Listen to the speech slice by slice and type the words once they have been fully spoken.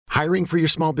Hiring for your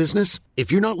small business?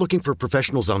 If you're not looking for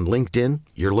professionals on LinkedIn,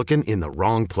 you're looking in the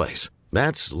wrong place.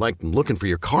 That's like looking for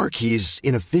your car keys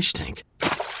in a fish tank.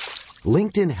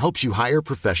 LinkedIn helps you hire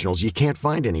professionals you can't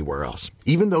find anywhere else,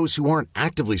 even those who aren't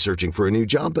actively searching for a new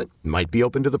job but might be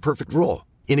open to the perfect role.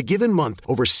 In a given month,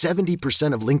 over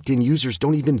 70% of LinkedIn users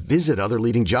don't even visit other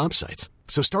leading job sites.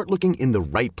 So start looking in the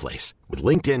right place. With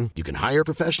LinkedIn, you can hire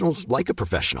professionals like a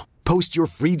professional. Post your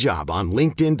free job on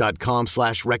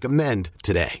linkedin.com/recommend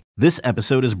today. This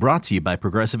episode is brought to you by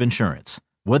Progressive Insurance.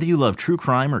 Whether you love true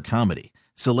crime or comedy,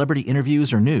 celebrity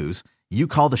interviews or news, you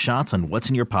call the shots on what's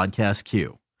in your podcast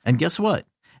queue. And guess what?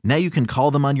 Now you can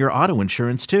call them on your auto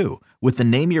insurance too with the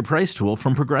Name Your Price tool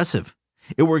from Progressive.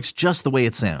 It works just the way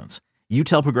it sounds. You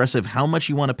tell Progressive how much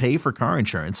you want to pay for car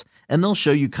insurance, and they'll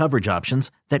show you coverage options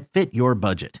that fit your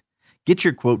budget. Get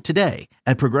your quote today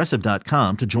at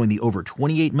Progressive.com to join the over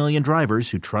 28 million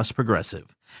drivers who trust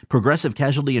Progressive. Progressive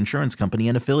Casualty Insurance Company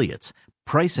and Affiliates.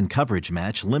 Price and coverage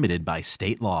match limited by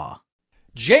state law.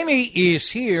 Jamie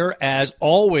is here, as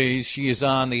always. She is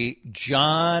on the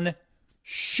John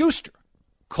Schuster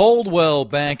Coldwell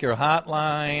Banker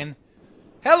Hotline.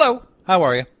 Hello, how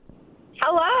are you?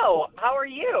 Hello, how are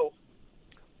you?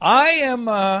 I'm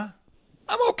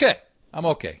okay. I'm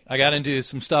okay. I got into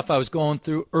some stuff I was going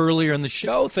through earlier in the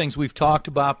show, things we've talked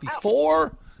about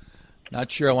before.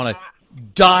 Not sure I want to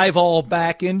dive all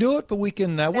back into it, but we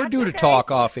can. We're due to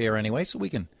talk off air anyway, so we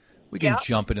can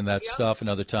jump into that stuff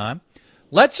another time.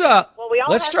 Let's we all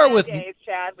let's have start bad with days,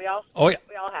 Chad. We all we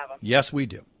all have them. Yes, we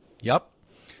do. Yep.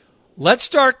 Let's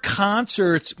start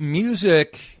concerts,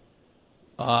 music.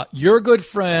 Your good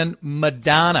friend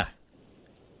Madonna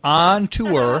on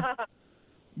tour.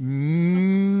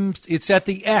 It's at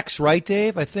the X, right,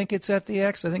 Dave? I think it's at the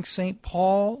X. I think St.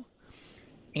 Paul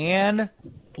and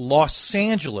Los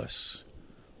Angeles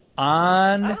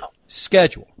on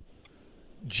schedule.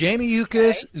 Jamie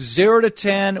Yuccas, 0 to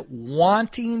 10,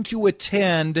 wanting to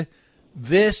attend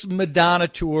this Madonna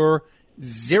tour.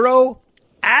 0,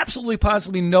 absolutely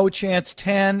positively no chance.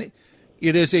 10,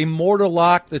 it is a mortal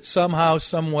lock that somehow,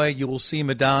 some way you will see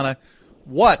Madonna.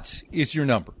 What is your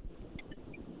number?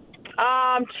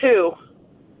 2.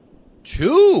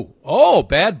 2? Oh,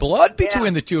 bad blood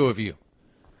between the two of you.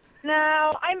 No,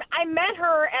 I met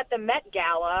her at the Met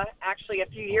Gala actually a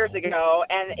few years ago,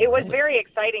 and it was very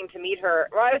exciting to meet her.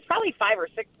 Well, it was probably 5 or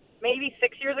 6, maybe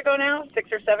 6 years ago now,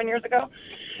 6 or 7 years ago.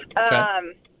 Okay.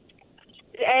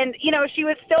 And she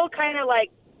was still kind of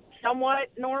like somewhat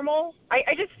normal.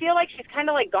 I just feel like she's kind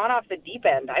of like gone off the deep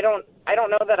end. I don't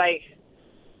know that I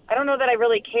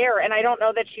really care, and I don't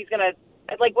know that she's gonna.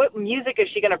 Like, what music is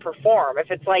she going to perform?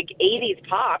 If it's like 80s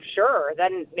pop, sure,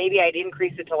 then maybe I'd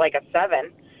increase it to like a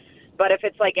 7. But if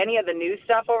it's like any of the new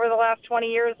stuff over the last 20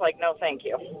 years, like, no, thank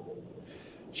you.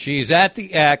 She's at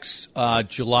the X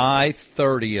July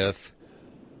 30th.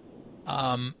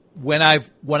 When I've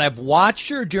watched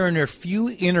her during her few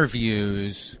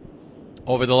interviews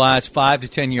over the last 5 to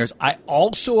 10 years, I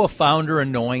also have found her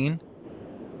annoying.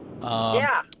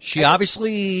 She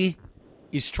obviously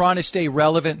is trying to stay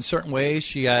relevant in certain ways.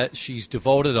 She's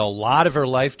devoted a lot of her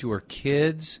life to her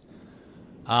kids.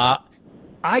 I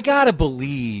got to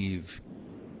believe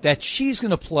that she's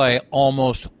going to play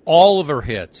almost all of her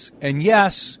hits. And,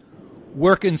 yes,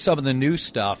 working some of the new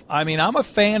stuff. I mean, I'm a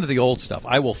fan of the old stuff.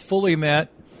 I will fully admit,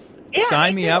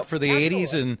 sign me up for the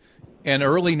 80s and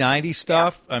early 90s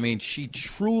stuff. Yeah. I mean, she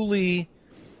truly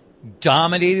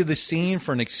dominated the scene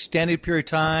for an extended period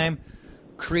of time.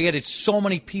 Created so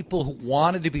many people who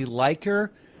wanted to be like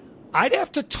her. I'd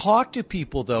have to talk to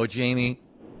people, though, Jamie,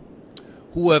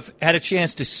 who have had a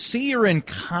chance to see her in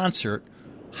concert.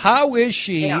 How is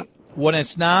she when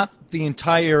it's not the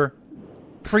entire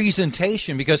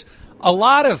presentation? Because a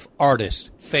lot of artists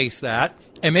face that.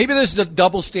 And maybe there's a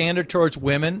double standard towards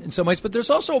women in some ways, but there's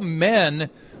also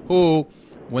men who,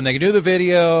 when they do the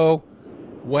video,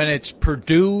 when it's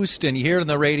produced and you hear it on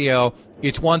the radio,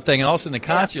 it's one thing. And also in the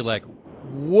concert, you're like,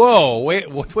 whoa, wait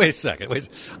a second.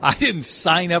 I didn't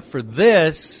sign up for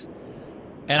this.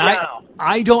 And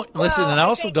I don't listen, and I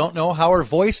also don't know how her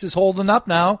voice is holding up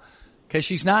now because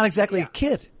she's not exactly a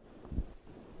kid.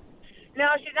 No,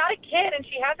 she's not a kid, and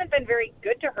she hasn't been very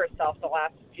good to herself the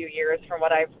last few years from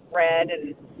what I've read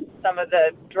and some of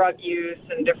the drug use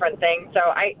and different things. So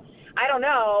I don't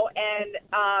know, and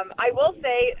I will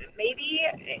say maybe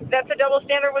that's a double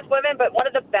standard with women, but one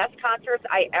of the best concerts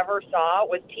I ever saw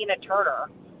was Tina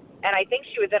Turner, and I think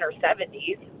she was in her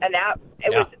 70s, and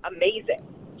it was amazing.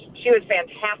 She was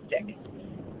fantastic.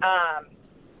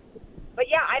 But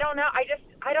yeah, I don't know.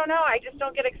 I don't know. I just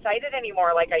don't get excited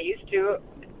anymore like I used to.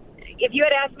 If you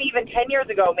had asked me even 10 years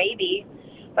ago, maybe,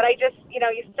 But I just, you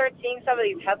start seeing some of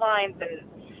these headlines, and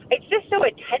it's just so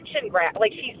attention grab.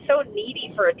 Like, she's so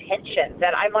needy for attention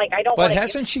that I'm like, I don't want to. But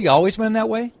hasn't she always been that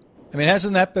way? I mean,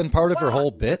 hasn't that been part of her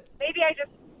whole bit? Maybe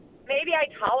I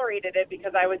tolerated it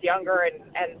because I was younger and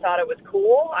thought it was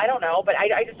cool. I don't know, but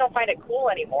I just don't find it cool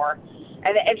anymore.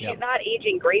 And she's not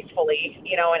aging gracefully,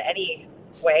 in any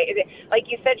way. Like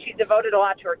you said, she's devoted a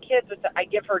lot to her kids, which I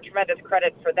give her tremendous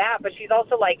credit for that. But she's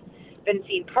also been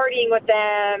seen partying with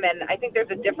them, and I think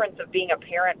there's a difference of being a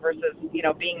parent versus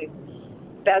being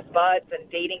best buds and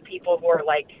dating people who are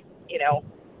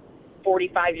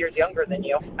 45 years younger than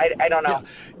you. I don't know.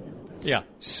 Yeah.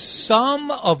 Some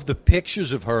of the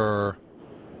pictures of her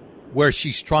where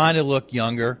she's trying to look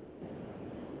younger,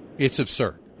 it's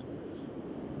absurd.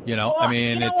 Well, I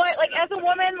mean, it's... what? As a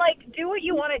woman, do what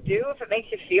you want to do if it makes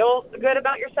you feel good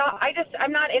about yourself.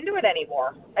 I'm not into it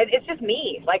anymore. It's just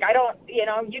me. I don't,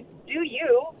 you do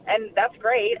you, and that's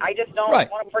great. I just don't want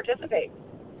to participate.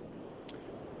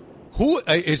 Who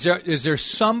is there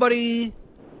somebody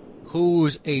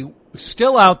who's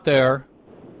still out there,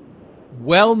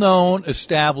 well-known,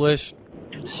 established,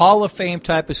 Hall of Fame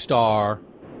type of star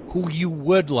who you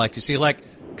would like to see?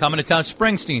 Coming to town,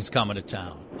 Springsteen's coming to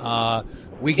town.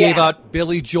 We gave out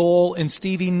Billy Joel and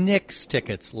Stevie Nicks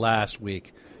tickets last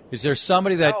week. Is there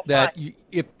somebody that you,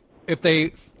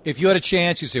 if you had a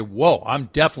chance, you say, whoa, I'm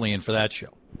definitely in for that show?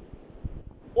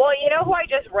 Well, who I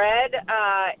just read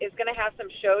is going to have some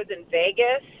shows in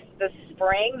Vegas this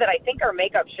spring that I think are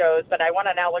makeup shows, but I want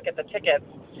to now look at the tickets,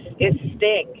 is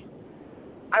Sting.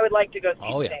 I would like to go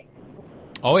see Sting.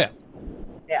 Oh, yeah.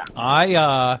 Yeah.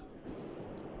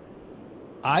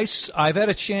 I've had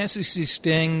a chance to see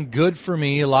Sting. Good for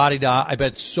me, la-di-da. I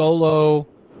bet solo,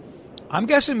 I'm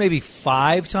guessing maybe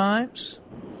 5 times.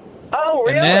 Oh,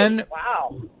 really? And then,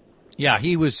 wow. Yeah,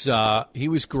 he was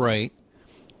great.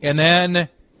 And then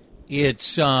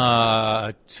it's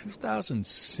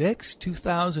 2006,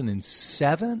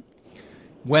 2007,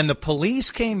 when the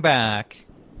Police came back.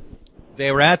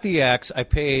 They were at the X. I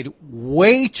paid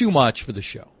way too much for the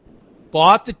show.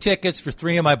 Bought the tickets for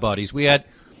 3 of my buddies. We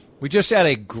just had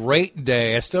a great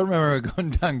day. I still remember going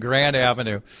down Grand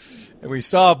Avenue, and we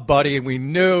saw a buddy, and we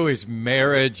knew his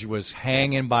marriage was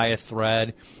hanging by a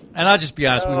thread. And I'll just be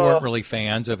honest, we weren't really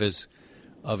fans of his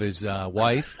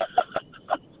wife.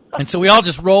 And so we all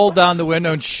just rolled down the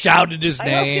window and shouted his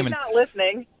name. I hope she's not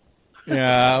listening.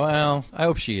 Yeah, well, I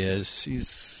hope she is. She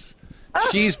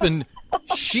has been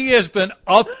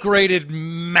upgraded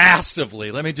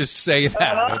massively. Let me just say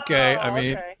that, okay? I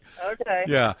mean, okay.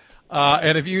 Yeah.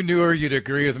 And if you knew her, you'd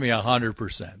agree with me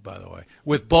 100%, by the way,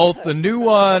 with both the new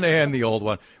one and the old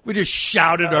one. We just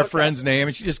shouted our friend's name,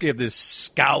 and she just gave this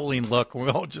scowling look.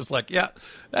 We're all just like, yeah,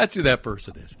 that's who that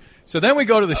person is. So then we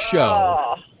go to the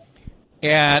show,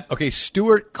 and,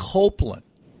 Stuart Copeland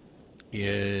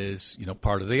is,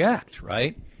 part of the act,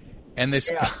 right? And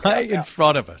this guy in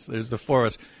front of us, there's the 4 of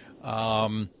us.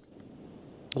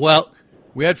 Well,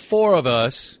 we had 4 of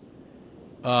us.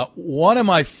 One of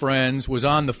my friends was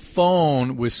on the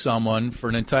phone with someone for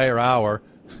an entire hour.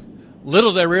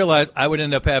 Little did I realize I would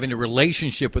end up having a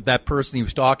relationship with that person he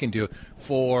was talking to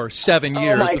for 7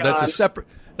 years. Oh, but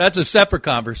that's a separate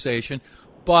conversation.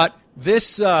 But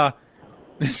this guy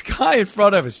in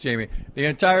front of us, Jamie, the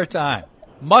entire time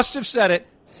must have said it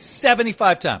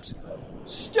 75 times.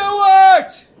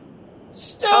 Stuart!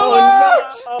 Oh,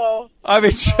 no. I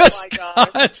mean, just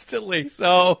constantly.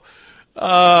 So,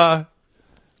 the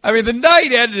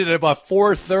night ended at about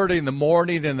 4:30 in the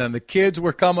morning, and then the kids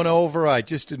were coming over. I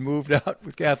just had moved out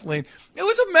with Kathleen. It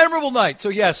was a memorable night. So,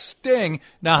 yes, Sting.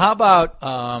 Now, how about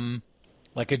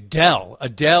Adele?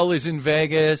 Adele is in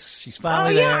Vegas. She's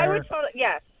finally there. I would totally,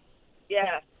 yes.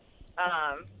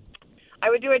 I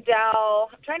would do Adele.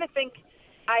 I'm trying to think.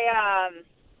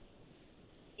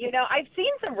 I've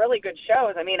seen some really good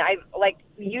shows. I mean, like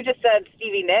you just said,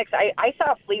 Stevie Nicks. I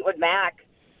saw Fleetwood Mac,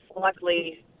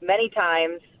 luckily, many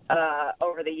times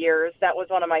over the years. That was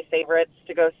one of my favorites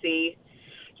to go see.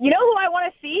 You know who I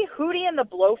want to see? Hootie and the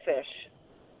Blowfish.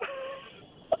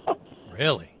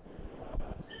 Really?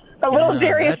 A little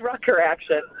Darius Rucker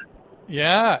action.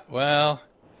 Yeah, well,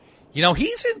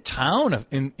 he's in town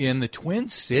in the Twin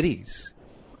Cities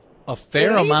a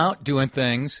fair amount doing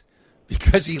things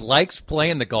because he likes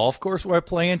playing the golf course where I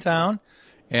play in town.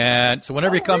 And so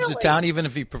whenever he comes to town, even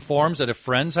if he performs at a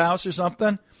friend's house or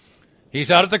something, he's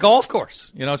out at the golf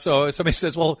course. So somebody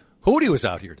says, well, Hootie was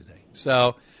out here today.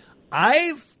 So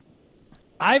I've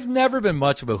never been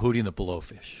much of a Hootie and the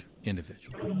Blowfish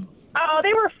individual. Oh,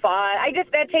 they were fun.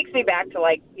 That takes me back to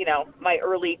my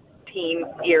early teen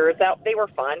years. They were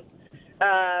fun.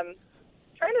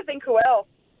 Trying to think who else.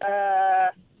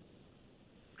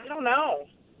 I don't know.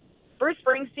 Bruce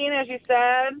Springsteen, as you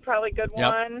said, probably a good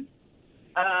one.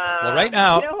 Well, right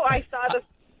now, I saw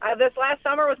this last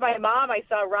summer with my mom. I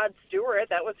saw Rod Stewart.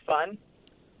 That was fun.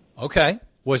 Okay,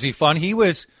 was he fun? He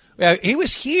was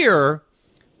here.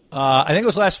 I think it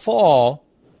was last fall,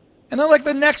 and then like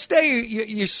the next day,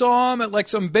 you saw him at like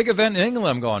some big event in England.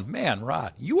 I'm going, man,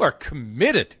 Rod, you are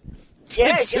committed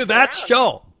to that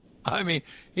show. I mean,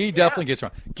 he definitely gets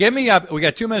around. Give me we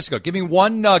got 2 minutes to go. Give me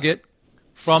one nugget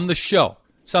from the show,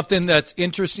 something that's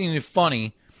interesting and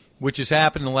funny, which has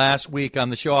happened the last week on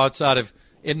the show outside of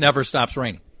It Never Stops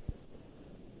Raining.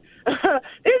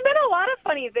 There's been a lot of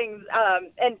funny things,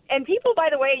 and people, by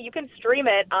the way, you can stream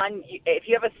it on. If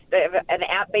you have an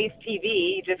app-based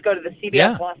TV, you just go to the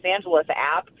CBS Los Angeles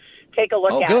app, take a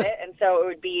look at it, and so it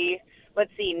would be,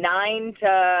 let's see, 9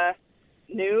 to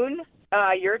noon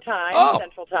your time,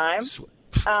 Central Time. You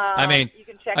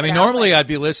can check it normally I'd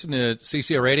be listening to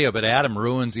CCO Radio, but Adam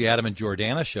ruins the Adam and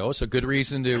Jordana show, so good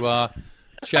reason to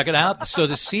check it out. So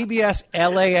the CBS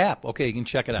LA app, okay, you can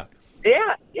check it out.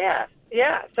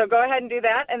 Yeah. So go ahead and do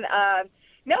that. And I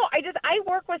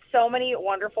work with so many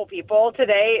wonderful people.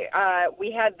 Today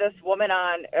we had this woman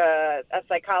on, a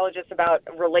psychologist, about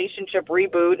relationship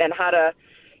reboot and how to,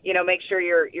 make sure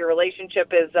your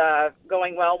relationship is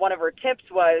going well. One of her tips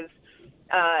was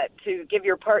to give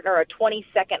your partner a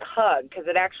 20-second hug, because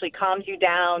it actually calms you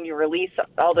down. You release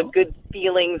all the good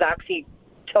feelings,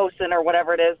 oxytocin or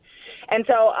whatever it is. And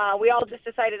so we all just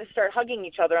decided to start hugging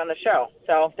each other on the show.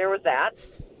 So there was that.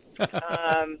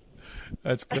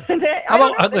 That's good.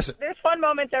 Listen, there's fun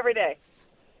moments every day.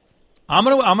 I'm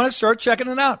gonna start checking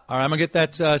it out. All right, I'm gonna get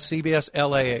that CBS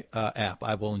LA app.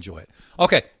 I will enjoy it.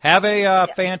 Okay, have a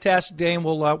fantastic day, and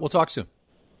we'll talk soon.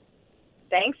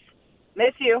 Thanks.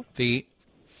 Miss you. The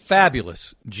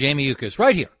fabulous Jamie Yuccas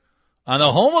right here on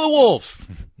the home of the Wolves.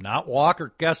 Not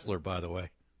Walker Kessler, by the way.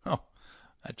 Oh,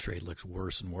 that trade looks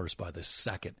worse and worse by the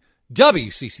second.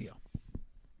 WCCO.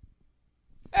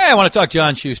 Hey, I want to talk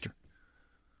John Schuster.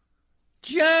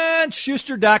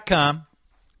 JohnSchuster.com.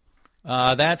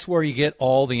 That's where you get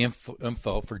all the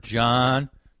info for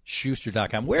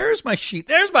JohnSchuster.com. Where's my sheet?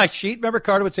 There's my sheet. Remember,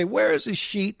 Carter would say, where is his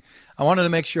sheet? I wanted to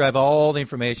make sure I have all the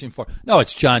information for. No,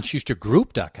 it's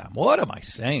JohnSchusterGroup.com. What am I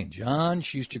saying?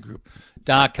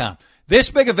 JohnSchusterGroup.com. This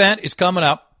big event is coming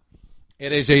up.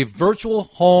 It is a virtual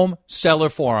home seller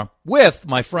forum with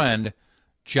my friend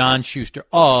John Schuster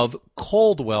of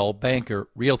Coldwell Banker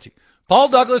Realty. Paul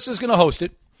Douglas is going to host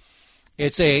it.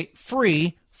 It's a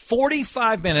free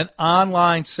 45-minute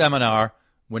online seminar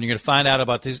when you're going to find out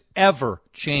about this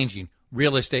ever-changing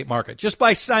real estate market. Just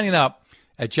by signing up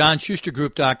at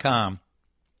JohnSchusterGroup.com,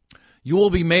 you will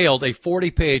be mailed a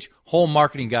 40-page home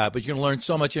marketing guide, but you're going to learn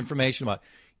so much information about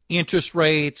interest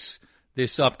rates,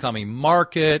 this upcoming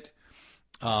market.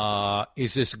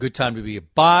 Is this a good time to be a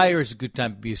buyer? Is it a good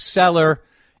time to be a seller?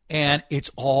 And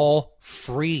it's all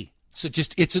free. So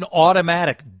it's an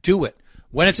automatic do it.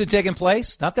 When is it taking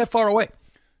place? Not that far away.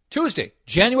 Tuesday,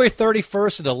 January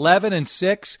 31st at 11 and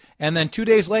 6. And then 2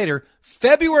 days later,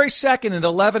 February 2nd at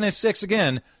 11 and 6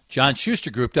 again,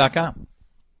 JohnSchusterGroup.com.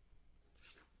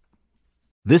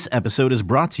 This episode is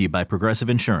brought to you by Progressive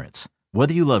Insurance.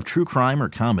 Whether you love true crime or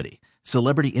comedy,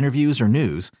 celebrity interviews or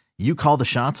news, you call the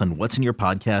shots on what's in your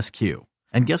podcast queue.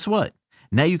 And guess what?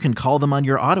 Now you can call them on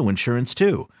your auto insurance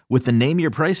too with the Name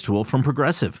Your Price tool from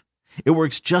Progressive. It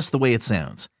works just the way it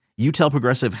sounds. You tell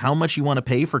Progressive how much you want to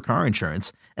pay for car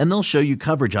insurance, and they'll show you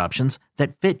coverage options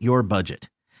that fit your budget.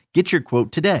 Get your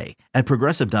quote today at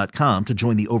Progressive.com to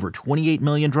join the over 28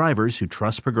 million drivers who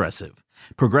trust Progressive.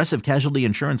 Progressive Casualty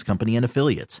Insurance Company and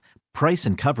Affiliates. Price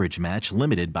and coverage match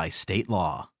limited by state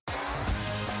law.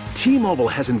 T-Mobile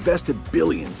has invested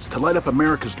billions to light up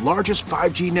America's largest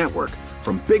 5G network,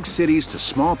 from big cities to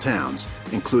small towns,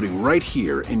 including right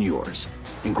here in yours.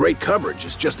 And great coverage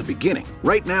is just the beginning.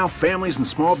 Right now, families and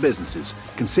small businesses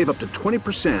can save up to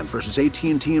 20% versus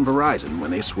AT&T and Verizon when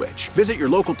they switch. Visit your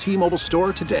local T-Mobile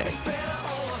store today.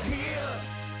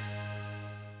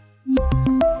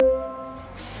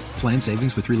 Plan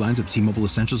savings with 3 lines of T-Mobile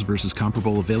Essentials versus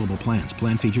comparable available plans.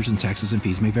 Plan features and taxes and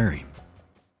fees may vary.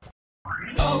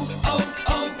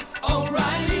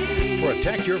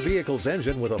 Protect your vehicle's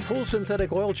engine with a full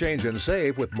synthetic oil change and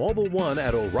save with Mobil 1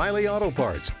 at O'Reilly Auto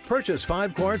Parts. Purchase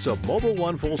 5 quarts of Mobil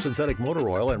 1 full synthetic motor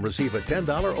oil and receive a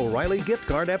 $10 O'Reilly gift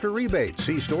card after rebate.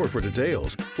 See store for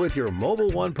details. With your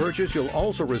Mobil 1 purchase, you'll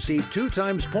also receive 2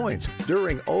 times points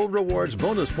during Old Rewards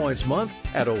Bonus Points Month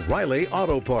at O'Reilly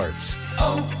Auto Parts.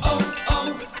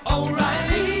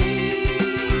 O'Reilly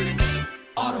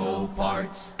Auto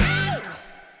Parts.